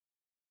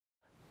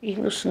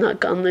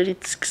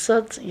90-ականներից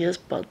սկսած ես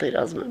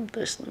պատերազմ եմ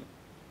տեսնում։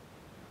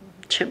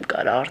 Չեմ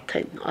կարա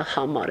արդեն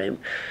համարեմ,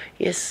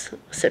 ես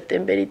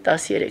սեպտեմբերի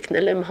 13-ն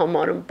էլ եմ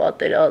համարում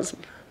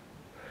պատերազմ,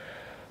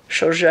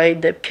 շորժայի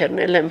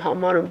դեպքերն էլ եմ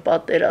համարում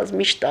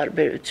պատերազմ, ինչ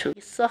տարբերություն։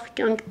 Սաղ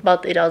կյանք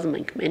պատերազմ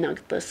ենք մենակ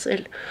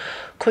տեսել,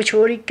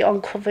 քոչվորի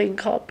կյանքով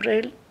ենք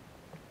ապրել։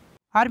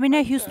 Արմինե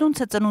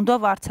Հյուսնունցը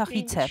ծնունդով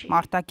Արցախից է,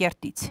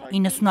 Մարտակերտից։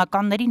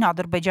 90-ականներին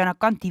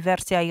ադրբեջանական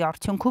դիվերսիայի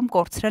արդյունքում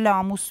կորցրել է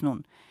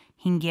ամուսնուն։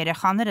 5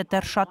 երեխաները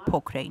դեռ շատ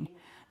փոքր էին։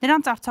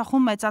 Նրանց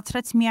Արցախում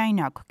մեծացրեց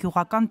միայնակ,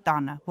 գյուղական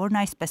տանը, որն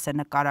այսպես է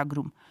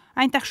նկարագրում։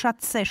 Այնտեղ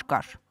շատ սեր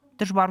կար,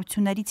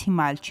 դժվարություններից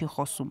հիմա էլ չի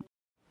խոսում։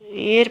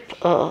 Երբ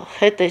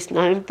հետ ես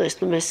նայում,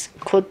 տեսնում ես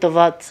քո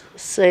տված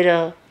սերը,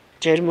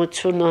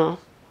 ջերմությունը,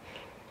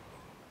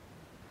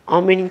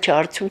 ամեն ինչ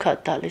արդյունք է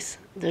տալիս,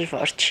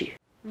 դժվար չի։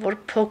 Որ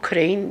փոքր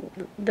էին,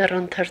 դեռ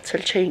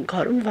ընթերցել չէին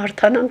կարում,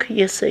 վարդանանքը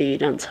ես էի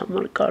իրանց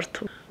համար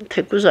կարդում։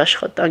 Թեկուզ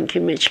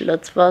աշխատանքի մեջ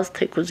լծված,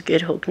 թեկուզ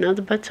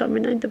գերհոգնած, բայց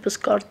ամենայն դեպս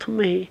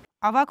կարդում էի։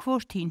 Ավագ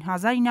որդին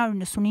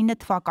 1999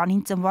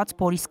 թվականին ծնված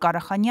Բորիս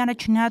Կարախանյանը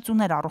չնայած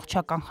ուներ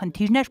առողջական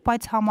խնդիրներ,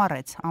 բայց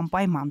համառեց,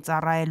 անպայման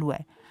ծառայելու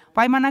է։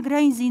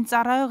 Պայմանագրային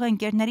զինծառայող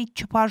ընկերներից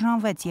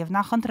չբաժանվեց եւ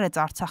նախընտրեց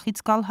Արցախից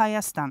գալ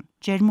Հայաստան,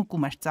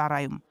 Ջերմուկում էր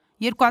ծառայում։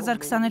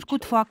 2022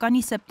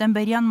 թվականի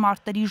սեպտեմբերյան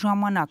մարտերի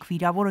ժամանակ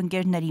վիրավոր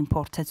ընկերներին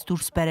փորձեց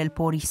դուրս բերել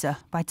Բորիսը,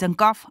 բայց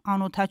ընկավ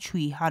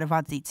անօթաչուի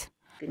հարվածից։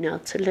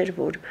 Գնացել էր,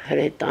 որ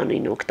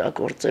հրետանին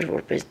օգտագործեր,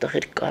 որպես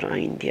դղեր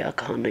կարային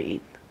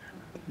դիականեին,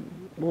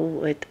 ու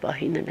այդ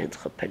պահին էլ հենց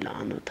խփել է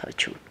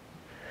անօթաչուն։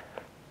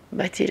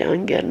 Բայց իր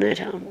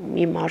ընկերները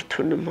մի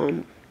մարդու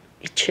նման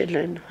իջել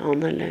են,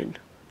 հանել են։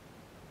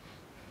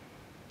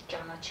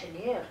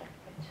 Ճանաչելի է եղել։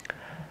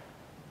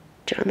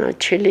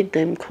 Ճանաչելի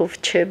դեմքով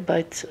չէ,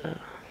 բայց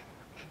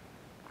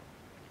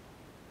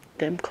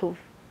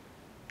դեմքով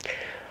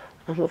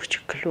ամբողջ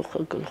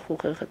գլուխը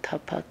գլխուղեղը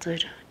թափած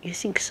էր։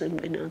 Ես ինքս եմ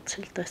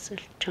գնացել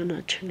տեսել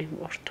ճանաչել իմ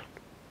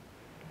որդուն։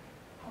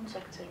 Ոնց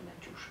եք ձեր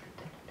մեջ ուժ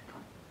գտել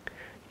այդքան։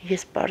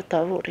 Ես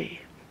պարտավոր էի։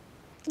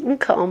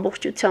 Ինքը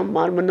ամբողջությամբ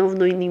մարմնով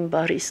նույն իմ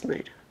բարիսն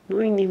էր,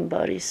 նույն իմ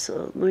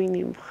բարիսը,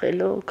 նույն իմ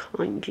խելոք,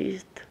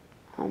 հանգիստ,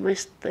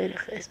 համեստ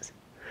տերխես։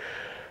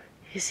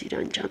 Ես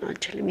իրան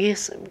ճանաչել եմ,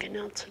 ես եմ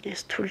գնացել,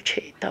 ես թույլ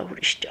չէի տա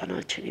ուրիշ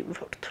ճանաչել իմ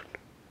որդուն։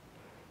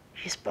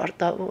 Ես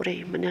պարտավոր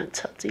էի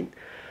մնացածին,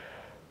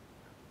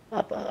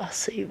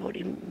 ասեի,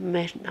 որ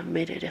մերն է,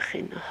 մեր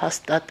երեխեն է,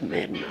 հաստատ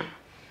մերն է։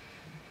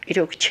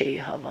 Իրոք չէի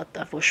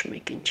հավատա, ոչ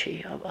մեկին չէի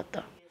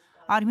հավատա։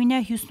 Արմինե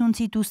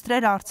Հյուսնունցի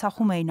դուստրերը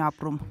Արցախում էին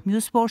ապրում,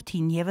 մյուս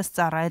որդին ևս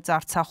ծառայեց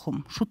Արցախում,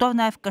 շուտով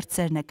նաև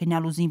կրտսերն է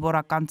գնալու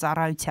զինվորական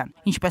ծառայության։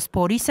 Ինչպես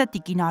Բորիսը,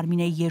 տիկին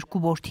Արմինեի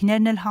 2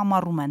 որդիներն էլ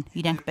համառում են,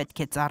 իրենք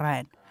պետք է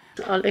ծառայեն։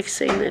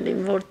 Ալեքսեյն էլ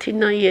իմ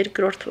որդին է,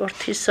 երկրորդ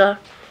որդիս է,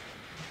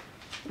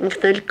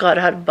 ինքն էլ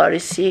կարար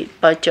Բորիսի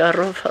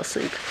պատճառով,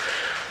 ասենք,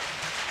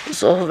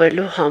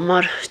 զոհվելու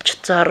համար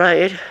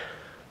չծառայեր,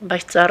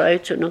 բայց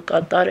ծառայությունը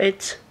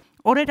կատարեց։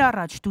 Օրեր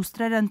առաջ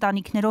դուստրերը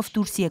ընտանիքներով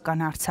դուրս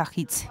եկան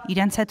Արցախից,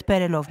 իրենց հետ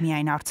բերելով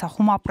միայն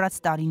Արցախում ապրած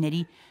տարիների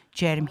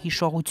ջերմ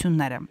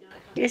հիշողությունները։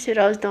 Ես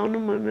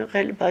երազդանում եմ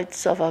եղել, բայց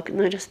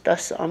զավակներս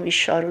 10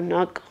 ամիս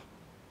շարունակ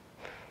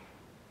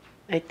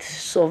այդ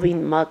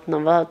սովին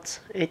մատնված,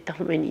 այդ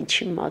ամեն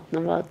ինչի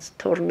մատնված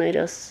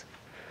թորներս,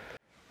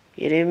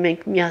 երևի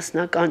մենք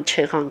միասնական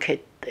չեղանք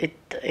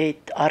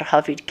այդ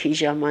արհավիրքի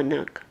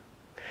ժամանակ,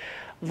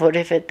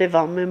 որովհետև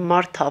ամեն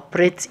մարդ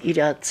ապրեց իր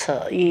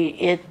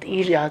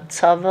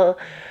ցավը,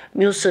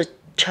 մյուսը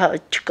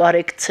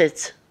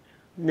չկարեկցեց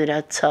նրա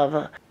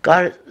ցավը։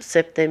 Կար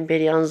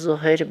սեպտեմբերյան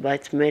զոհեր,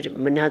 բայց մեր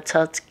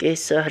մնացած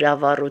կեսը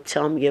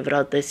հրավառությամբ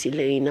Եվրատեսիլ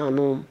էին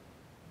անում։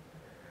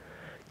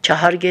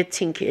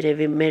 Չհարգեցինք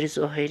երևի մեր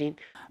զոհերին։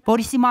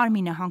 Բորիսի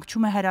մարմինը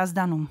հանգչում է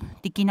Հրազդանում,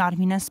 տիկին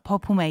Արմինեն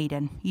սփոփում է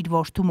իրեն, իր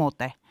որդու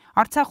մոտ է։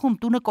 Արցախում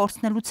տունը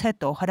կորցնելուց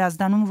հետո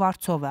Հրազդանում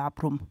վարձով է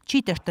ապրում, չի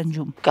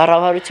տրտնջում։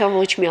 Կառավարության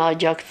ոչ մի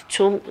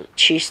աջակցություն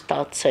չի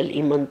ստացել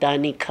իմ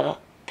ընտանիքը,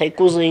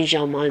 թեկուզ այն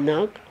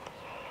ժամանակ։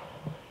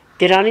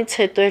 Դրանից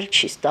հետո էլ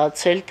չի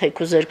ստացել,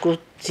 թեկուզ 2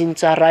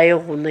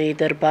 զինծառայող ունեի,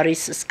 դեռ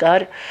Բորիսս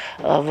կար,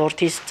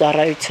 որդիս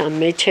ծառայության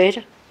մեջ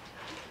էր։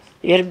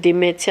 Երբ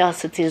դիմեցի,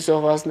 ասեցին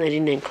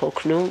զոհվածներին ենք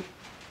օգնում։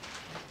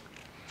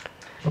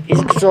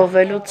 Իսկ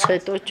զոհվելուց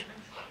հետո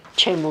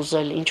չեմ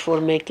ուզել ինչ որ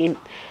մեկին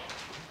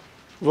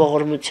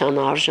ողորմության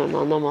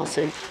արժանանամ,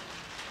 ասեն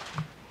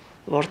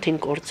որդին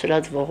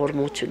կորցրած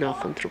ողորմություն ա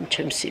խնդրում,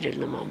 չեմ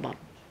սիրել նման բան։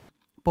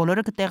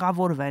 Բոլորը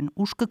կտեղավորվեն,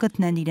 ուժ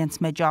կգտնեն իրենց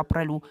մեջ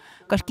ապրելու,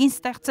 կրկին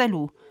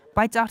ստեղծելու,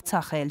 բայց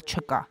Արցախը էլ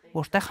չկա,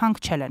 որտեղ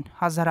հանգչել են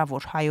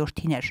հազարավոր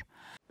հայորդիներ։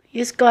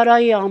 Ես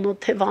կարայի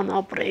անօթևան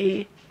ապրեի,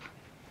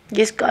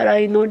 ես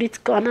կարայի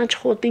նորից կանաչ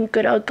խոտին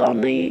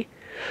կրականեի,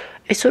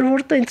 այսօր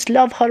որ տենց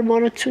լավ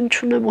հարմարություն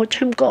չունեմ, ոչ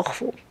եմ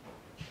կախվում։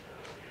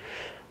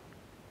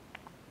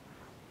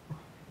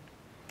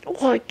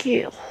 Ուղղակի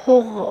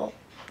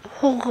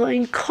հողը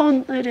այնքան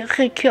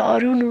երեխեքի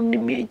արյուն ունի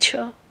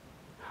մեջը,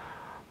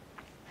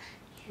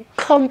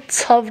 այնքան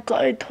ցավ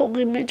կա այդ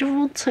հողի մեջ,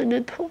 ոնց են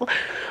այդ հողը,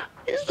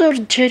 Այսօր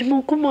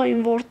ջերմուկում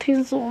այն որդին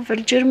զոհվել,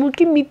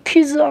 ջերմուկի մի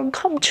թիզը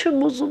անգամ չեմ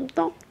ուզում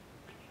տամ։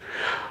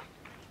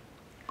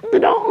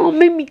 Նրա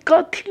ամեն մի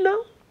կաթիլը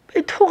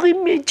այդ հողի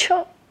մեջ է։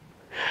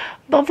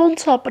 Բա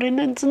ոնց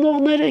ապրեն են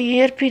ծնողները,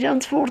 երբ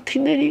իրանց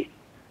որդիների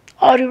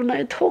արյունը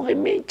այդ հողի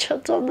մեջ է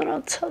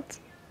ծանրացած։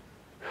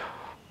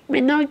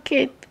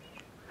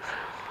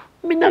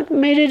 Մենակ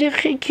մեր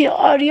երեխեքի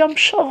արյամբ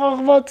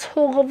շաղաղված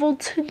հողը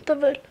ոնց են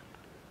տվել։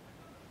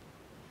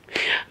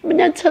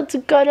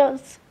 Մնացածը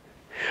կարաս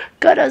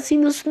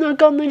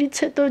 90-ականներից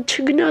հետո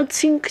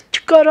չգնացինք,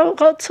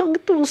 չկարողացանք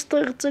տուն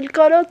ստեղծել,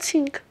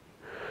 կարացինք։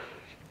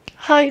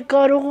 Հայ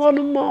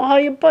կարողանում է,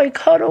 հայը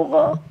պայքարող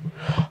է,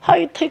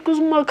 հայը թեկուզ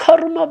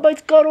մաքարում է,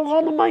 բայց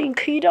կարողանում է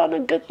ինքը իրանը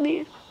գտնի։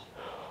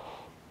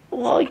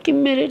 Ուղղակի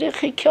մեր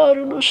երեխեքի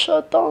արյունը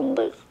շատ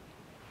անդեղ։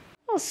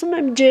 Ասում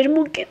եմ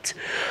ջերմուկից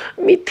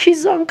մի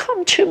թիզ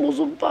անգամ չեմ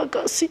ուզում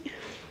պակասի։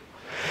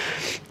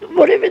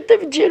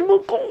 Որովհետև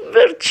ջերմուկում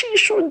վերջին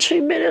շունչը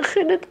իմ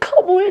երեխեն այդ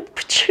քամու հետ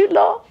փչել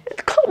է,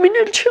 այդ քամին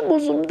էլ չեմ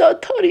ուզում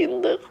դադարի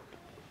այնտեղ։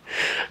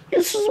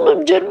 Ես ուզում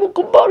եմ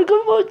ջերմուկը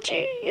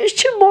բարգավաճի, ես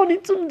չեմ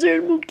անիծում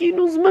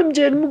ջերմուկին, ուզում եմ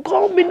ջերմուկը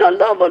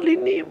ամենալավը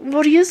լինի,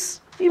 որ ես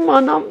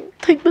իմանամ,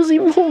 թեկուզ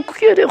իմ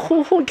երեխու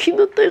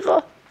հոգինը տեղ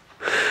է։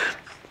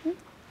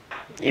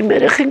 Իմ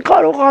երեխեն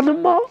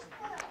կարողանում է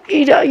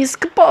իր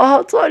իսկ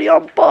պահած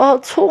արյան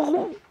պահած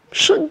հողում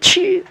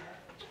շնչի,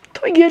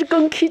 թող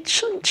երկնքից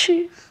շնչի։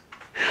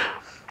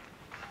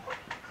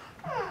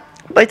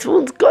 Բայց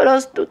ոնց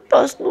կարաս դու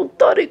 18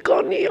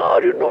 տարեկանի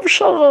արյունով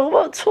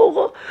շաղաղված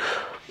հողը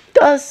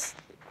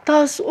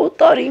 10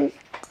 օտարին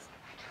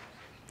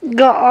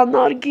գա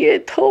անարգի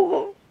այդ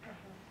հողը։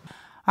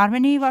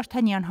 Արմենեի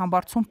Վարդանյան,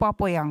 Համբարձում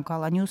Պապոյան,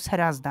 Գալանյուս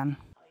Հրազդան։